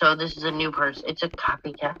one. So this is a new person. It's a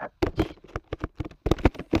copycat.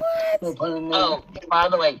 What? Oh, by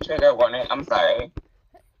the way, trigger warning. I'm sorry.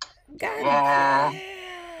 God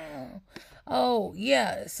damn. Oh,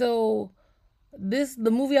 yeah. So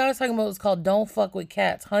the movie I was talking about was called Don't Fuck with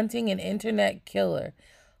Cats, Hunting an Internet Killer.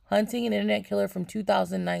 Hunting an Internet Killer from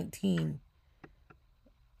 2019.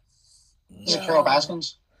 Is it Carol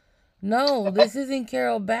Baskins? No, this isn't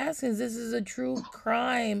Carol Baskins. This is a true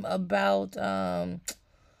crime about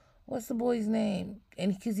what's the boy's name?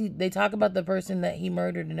 And because they talk about the person that he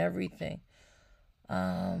murdered and everything.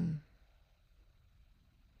 I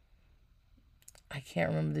can't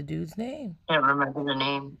remember the dude's name. Can't remember the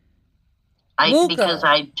name. Luca.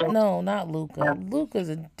 No, not Luca. Yeah. Luca's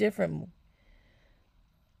a different.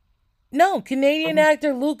 No, Canadian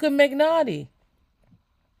actor Luca Magnotti.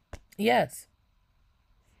 Yes.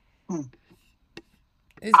 I'm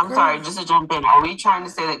sorry, just to jump in. Are we trying to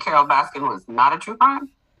say that Carol Baskin was not a true crime?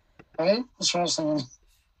 Right? That's what I was saying.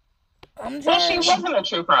 Well, she wasn't a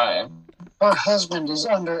true crime. Her husband is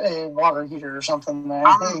under a water heater or something.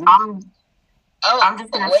 I'm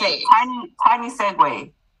just gonna say tiny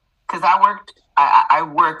segue, because I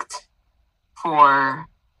worked for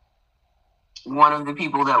one of the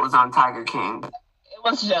people that was on Tiger King. It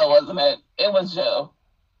was Joe, wasn't it? It was Joe.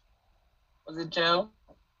 Was it Joe?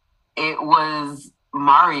 It was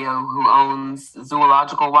Mario, who owns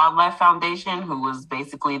Zoological Wildlife Foundation, who was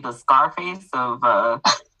basically the Scarface of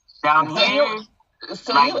down here.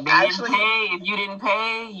 So like you they actually didn't pay. If you didn't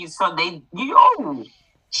pay,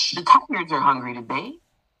 the tigers are hungry today.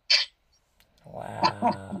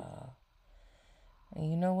 Wow.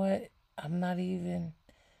 You know what? I'm not even.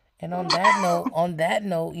 And on that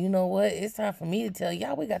note, you know what? It's time for me to tell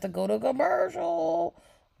y'all we got to go to commercial.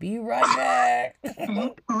 Be right back.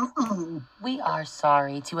 We are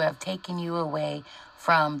sorry to have taken you away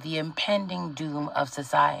from the impending doom of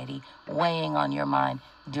society weighing on your mind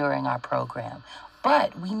during our program.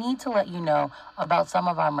 But we need to let you know about some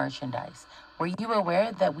of our merchandise. Were you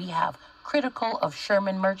aware that we have Critical of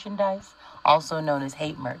Sherman merchandise, also known as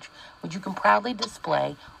hate merch, which you can proudly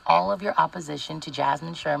display all of your opposition to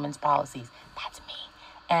Jasmine Sherman's policies, that's me,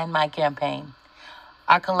 and my campaign.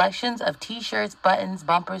 Our collections of t-shirts, buttons,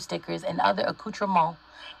 bumper stickers, and other accoutrements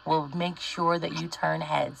will make sure that you turn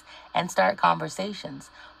heads and start conversations.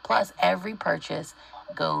 Plus, every purchase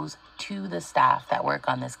goes to the staff that work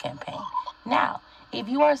on this campaign. Now, if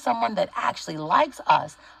you are someone that actually likes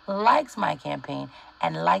us, likes my campaign,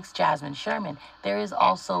 and likes Jasmine Sherman, there is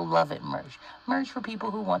also Love It merch for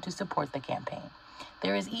people who want to support the campaign.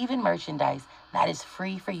 There is even merchandise that is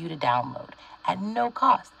free for you to download at no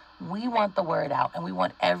cost. We want the word out, and we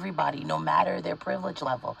want everybody, no matter their privilege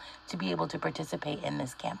level, to be able to participate in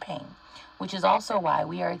this campaign, which is also why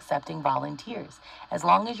we are accepting volunteers. As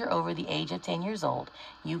long as you're over the age of 10 years old,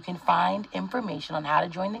 you can find information on how to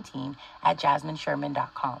join the team at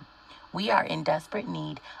jasminesherman.com. We are in desperate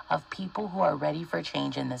need of people who are ready for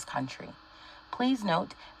change in this country. Please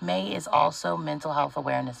note, May is also Mental Health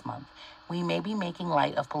Awareness Month. We may be making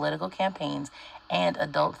light of political campaigns and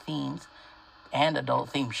adult themed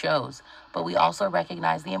shows, but we also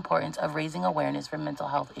recognize the importance of raising awareness for mental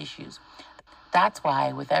health issues. That's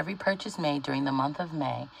why with every purchase made during the month of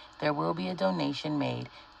May, there will be a donation made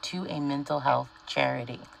to a mental health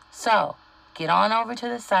charity. So get on over to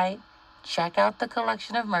the site, check out the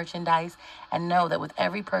collection of merchandise, and know that with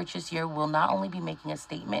every purchase you will not only be making a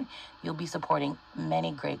statement, you'll be supporting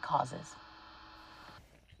many great causes.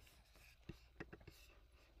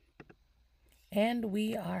 And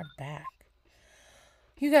we are back.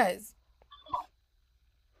 You guys,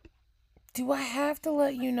 do I have to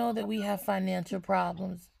let you know that we have financial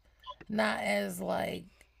problems? Not as like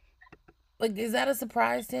Like, is that a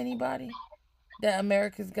surprise to anybody? That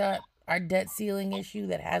America's got our debt ceiling issue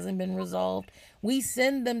that hasn't been resolved. We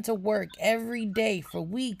send them to work every day for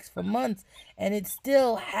weeks, for months, and it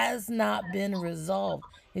still has not been resolved.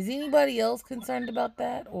 Is anybody else concerned about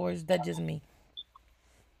that, or is that just me?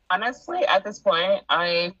 Honestly, at this point,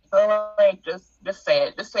 I feel like just say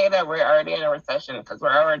it. Just say that we're already in a recession because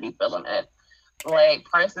we're already feeling it. Like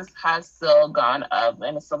prices has still gone up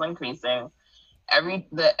and it's still increasing.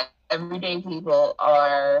 The everyday people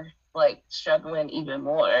are like struggling even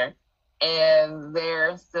more, and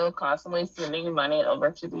they're still constantly sending money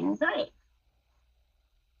over to the Ukraine.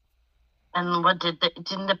 And what didn't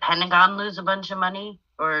the Pentagon lose a bunch of money,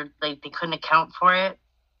 or like they couldn't account for it?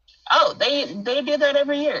 Oh, they do that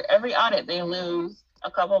every year. Every audit, they lose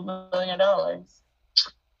a couple $1 billion.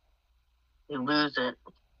 They lose it.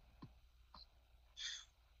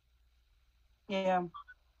 Yeah.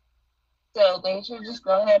 So they should just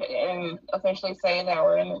go ahead and officially say that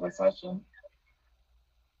we're in a recession.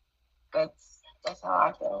 That's how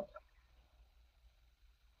I feel.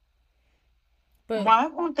 But Why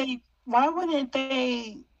wouldn't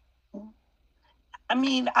they? I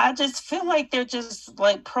mean, I just feel like they're just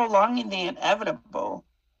like prolonging the inevitable.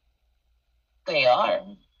 They are.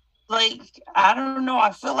 Like, I don't know.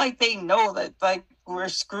 I feel like they know that like we're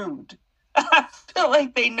screwed. I feel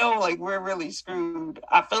like they know like we're really screwed.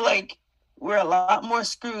 I feel like we're a lot more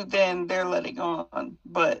screwed than they're letting on.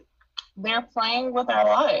 But they're playing with our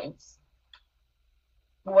lives.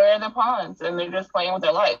 We're the pawns, and they're just playing with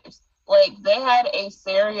their lives. Like, they had a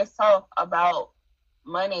serious talk about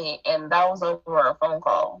money, and that was over a phone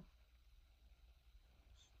call.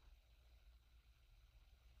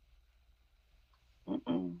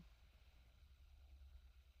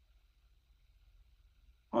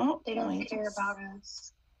 Well, They don't care about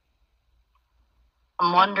us.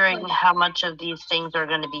 I'm wondering how much of these things are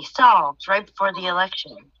going to be solved right before the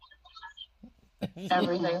election.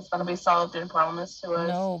 Everything's going to be solved and promised to us.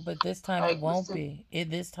 No, but this time Like, it won't be.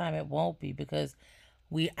 This time it won't be, because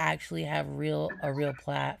we actually have a real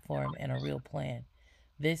platform and a real plan.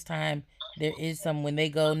 This time there is some, when they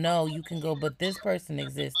go, no, you can go, but this person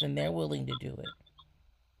exists, and they're willing to do it.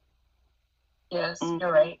 Yes,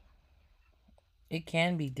 you're right. It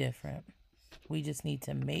can be different. We just need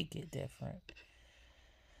to make it different.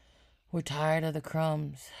 We're tired of the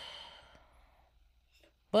crumbs.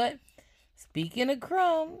 But speaking of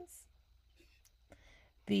crumbs,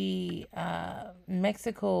 the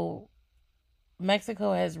Mexico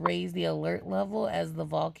has raised the alert level as the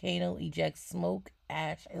volcano ejects smoke,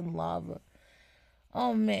 ash, and lava.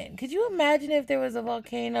 Oh man, could you imagine if there was a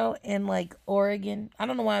volcano in like Oregon? I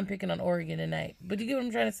don't know why I'm picking on Oregon tonight, but you get what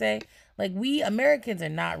I'm trying to say? Like, we Americans are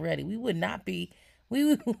not ready. We would not be.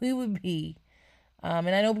 We would be. And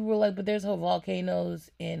I know people are like, but there's volcanoes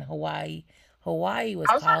in Hawaii. Hawaii was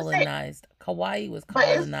colonized. Hawaii was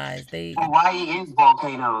colonized. Hawaii is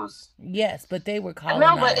volcanoes. Yes, but they were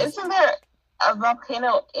colonized. No, but isn't there a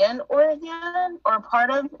volcano in Oregon or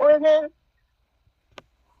part of Oregon?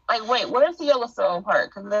 Like, wait, where's the Yellowstone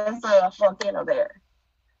Park? Because there's a volcano there.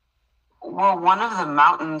 Well, one of the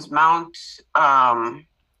mountains, Mount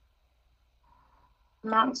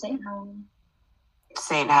St. Helen.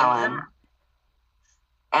 St. Helen.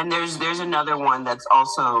 And there's another one that's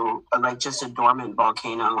also like just a dormant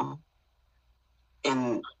volcano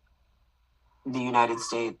in the United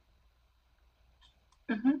States.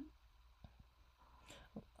 Mm-hmm.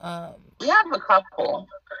 We have a couple.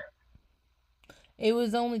 It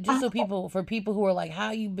was only just for people who are like,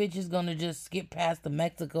 how you bitches gonna just skip past the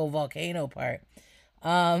Mexico volcano part?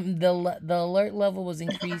 The alert level was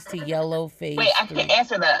increased to yellow phase. Wait, I can't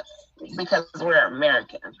answer that because we're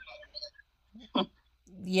American.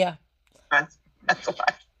 Yeah, that's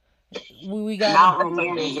why. We got Mount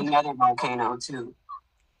Rainier is another volcano too.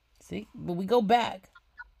 See, but we go back,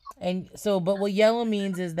 and so, but what yellow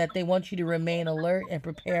means is that they want you to remain alert and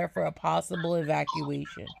prepare for a possible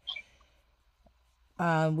evacuation.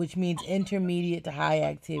 Which means intermediate to high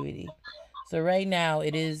activity. So right now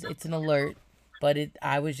it's an alert, but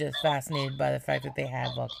I was just fascinated by the fact that they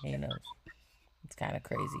have volcanoes. It's kind of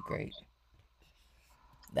crazy great.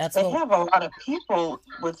 They have a lot of people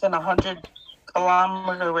within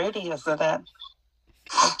 100-kilometer radius of that,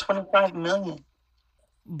 like 25 million.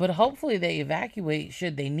 But hopefully they evacuate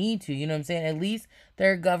should they need to. You know what I'm saying? At least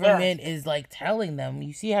their government is like telling them.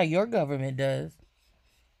 You see how your government does.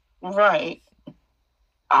 Right.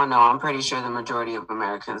 Oh no, I'm pretty sure the majority of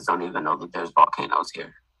Americans don't even know that there's volcanoes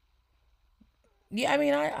here. Yeah, I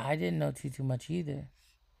mean, I didn't know too much either.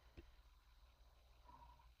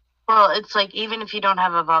 Well, it's like, even if you don't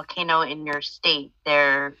have a volcano in your state,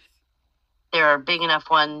 there are big enough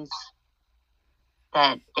ones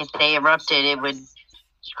that if they erupted, it would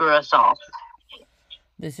screw us all.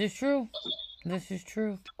 This is true. This is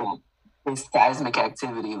true. This seismic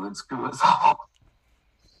activity would screw us all.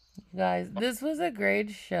 Guys, this was a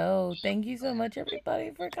great show. Thank you so much,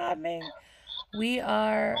 everybody, for coming. We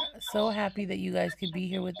are so happy that you guys could be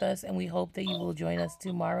here with us, and we hope that you will join us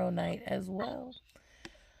tomorrow night as well.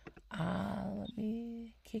 Let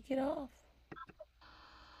me kick it off.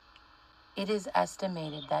 It is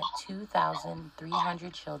estimated that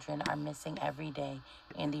 2,300 children are missing every day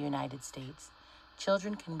in the United States.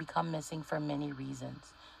 Children can become missing for many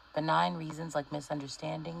reasons. Benign reasons like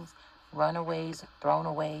misunderstandings, runaways,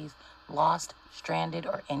 throwaways, lost, stranded,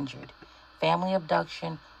 or injured, family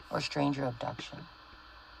abduction, or stranger abduction.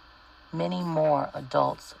 Many more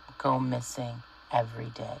adults go missing every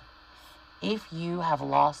day. If you have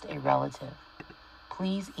lost a relative,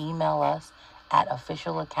 please email us at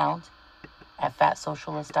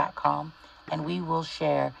officialaccount@fatsocialist.com and we will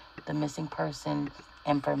share the missing person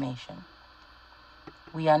information.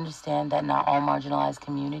 We understand that not all marginalized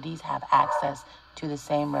communities have access to the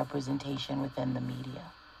same representation within the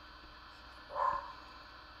media.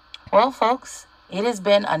 Well, folks, it has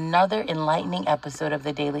been another enlightening episode of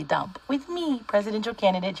The Daily Dump with me, presidential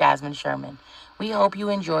candidate Jasmine Sherman. We hope you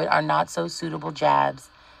enjoyed our not so subtle jabs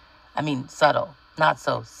at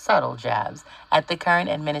the current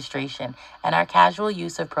administration and our casual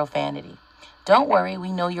use of profanity. Don't worry,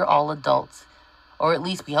 we know you're all adults, or at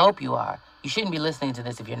least we hope you are. You shouldn't be listening to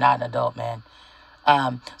this if you're not an adult, man.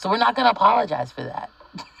 So we're not going to apologize for that.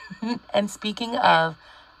 And speaking of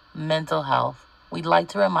mental health, we'd like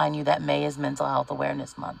to remind you that May is Mental Health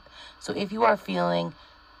Awareness Month. So if you are feeling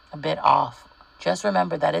a bit off, just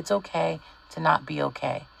remember that it's okay to not be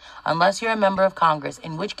okay. Unless you're a member of Congress,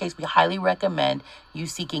 in which case we highly recommend you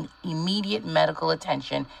seeking immediate medical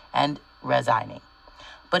attention and resigning.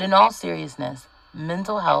 But in all seriousness,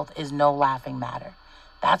 mental health is no laughing matter.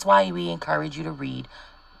 That's why we encourage you to read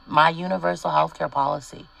My Universal Healthcare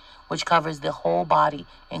Policy, which covers the whole body,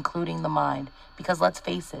 including the mind. Because let's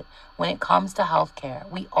face it, when it comes to healthcare,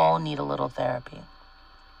 we all need a little therapy.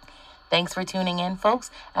 Thanks for tuning in,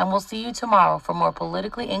 folks, and we'll see you tomorrow for more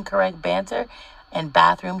politically incorrect banter and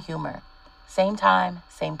bathroom humor. Same time,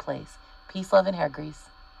 same place. Peace, love, and hair grease.